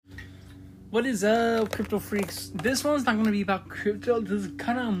What is up, crypto freaks? This one's not going to be about crypto. This is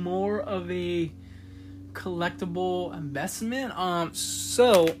kind of more of a collectible investment.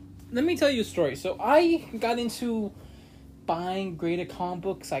 So let me tell you a story. So I got into buying graded comic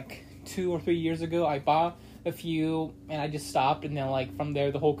books like 2 or 3 years ago. I bought a few and I just stopped, and then like from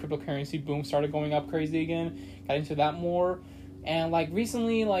there the whole cryptocurrency boom started going up crazy again. Got into that more, and like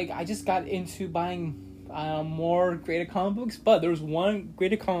recently, like I just got into buying more graded comic books. But there's one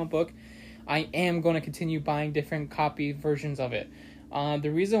graded comic book I am going to continue buying different copy versions of it. The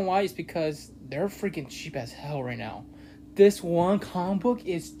reason why is because they're freaking cheap as hell right now. This one comic book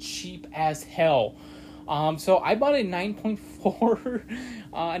is cheap as hell. So I bought a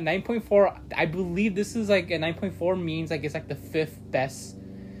 9.4. 9.4. I believe this is like a 9.4 means like it's like the fifth best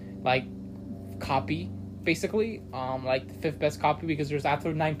like copy, basically. Like the fifth best copy, because there's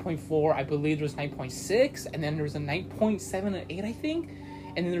after 9.4, I believe there's 9.6, and then there's a 9.7 and 8, I think.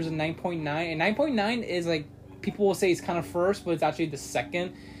 And then there's a 9.9. And 9.9 is like, people will say it's kind of first, but it's actually the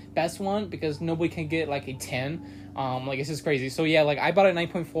second best one because nobody can get like a 10. Like it's just crazy. So yeah, like I bought a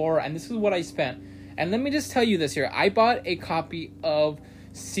 9.4 and this is what I spent. And let me just tell you this here. I bought a copy of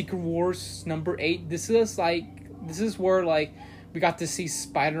Secret Wars number 8. This is where like we got to see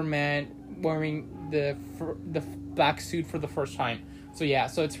Spider-Man wearing the black suit for the first time. So yeah,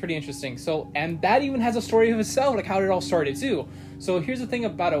 so it's pretty interesting. So, and that even has a story of itself, like how it all started too. So here's the thing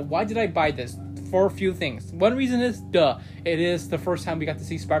about it. Why did I buy this? For a few things. One reason is, it is the first time we got to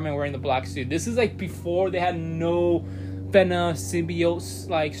see Spider-Man wearing the black suit. This is like before they had no Venom symbiote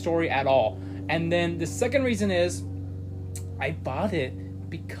like story at all. And then the second reason is, I bought it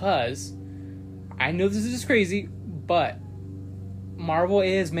because I know this is just crazy, but Marvel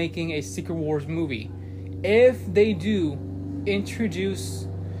is making a Secret Wars movie. If they do introduce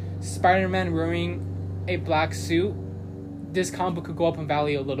Spider-Man wearing a black suit, this comic book could go up in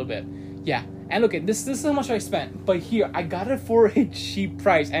value a little bit. Yeah. And look at this is how much I spent. But here, I got it for a cheap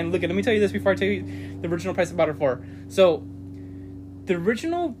price. And look at, let me tell you this before I tell you the original price I bought it for. So the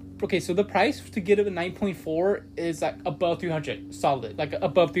original, so the price to get it at 9.4 is like above 300 solid. Like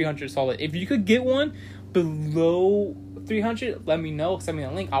above 300 solid. If you could get one below 300, let me know. Send me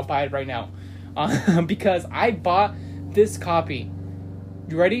a link. I'll buy it right now. Because I bought this copy.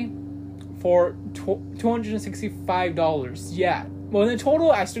 You ready? For $265. Yeah. Well, in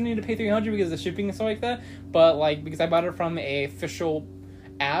total, I still need to pay $300 because of the shipping and stuff like that. But like, because I bought it from a official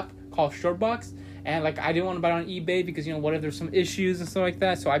app called Shortbox, and like I didn't want to buy it on eBay because, you know, what if there's some issues and stuff like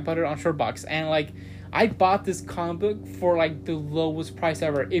that. So I bought it on Shortbox, and like I bought this comic book for like the lowest price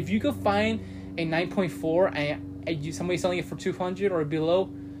ever. If you could find a 9.4 and somebody selling it for 200 or below,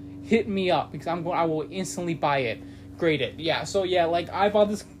 hit me up because I will instantly buy it. Grade it. Yeah. So yeah, like I bought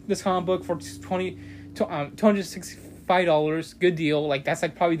this comic book for $265. Good deal. Like that's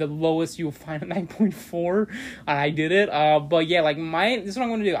like probably the lowest you'll find at 9.4. And I did it. But yeah, like this is what I'm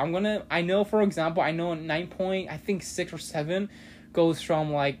gonna do. I know, for example, I know 6 or 7 goes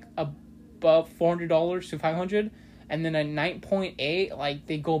from like above $400 to $500. And then at 9.8, like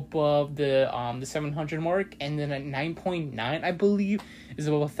they go above the 700 mark, and then at 9.9, I believe, is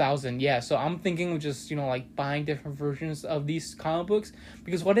above 1,000. Yeah, so I'm thinking of just, you know, like buying different versions of these comic books,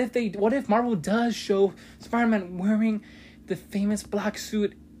 because what if Marvel does show Spider-Man wearing the famous black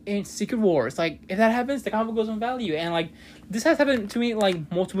suit in Secret Wars? Like if that happens, the comic book goes in value. And like this has happened to me like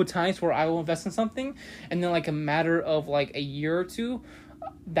multiple times where I will invest in something, and then like a matter of like a year or two,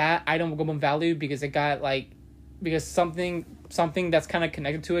 that item will go in value because it got like. Because something that's kind of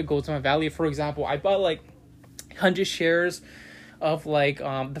connected to it goes to my value. For example, I bought like 100 shares of like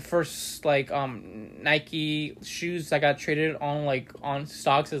the first like Nike shoes that got traded on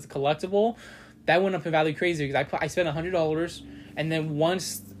stocks as a collectible. That went up in value crazy because I spent $100, and then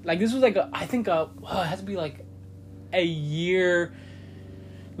once, like, this was like it has to be like a year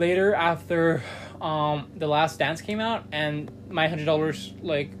later after The Last Dance came out, and my $100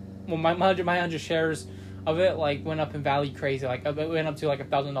 my 100 shares of it like went up in value crazy. Like it went up to like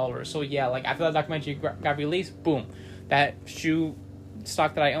 $1,000. So yeah, like after that documentary got released, boom, that shoe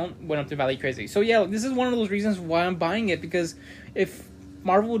stock that I own went up to value crazy. So yeah, this is one of those reasons why I'm buying it, because if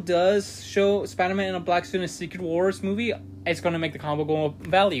Marvel does show Spider-Man in a black suit in a Secret Wars movie, it's gonna make the comic book go up in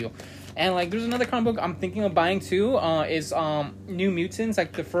value. And like there's another comic book I'm thinking of buying too, is New Mutants.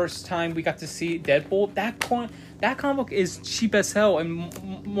 Like the first time we got to see Deadpool, that comic book is cheap as hell, and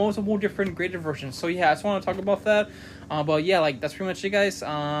multiple different graded versions. So yeah, I just want to talk about that. But yeah, like that's pretty much it, guys.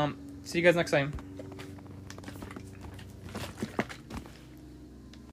 See you guys next time.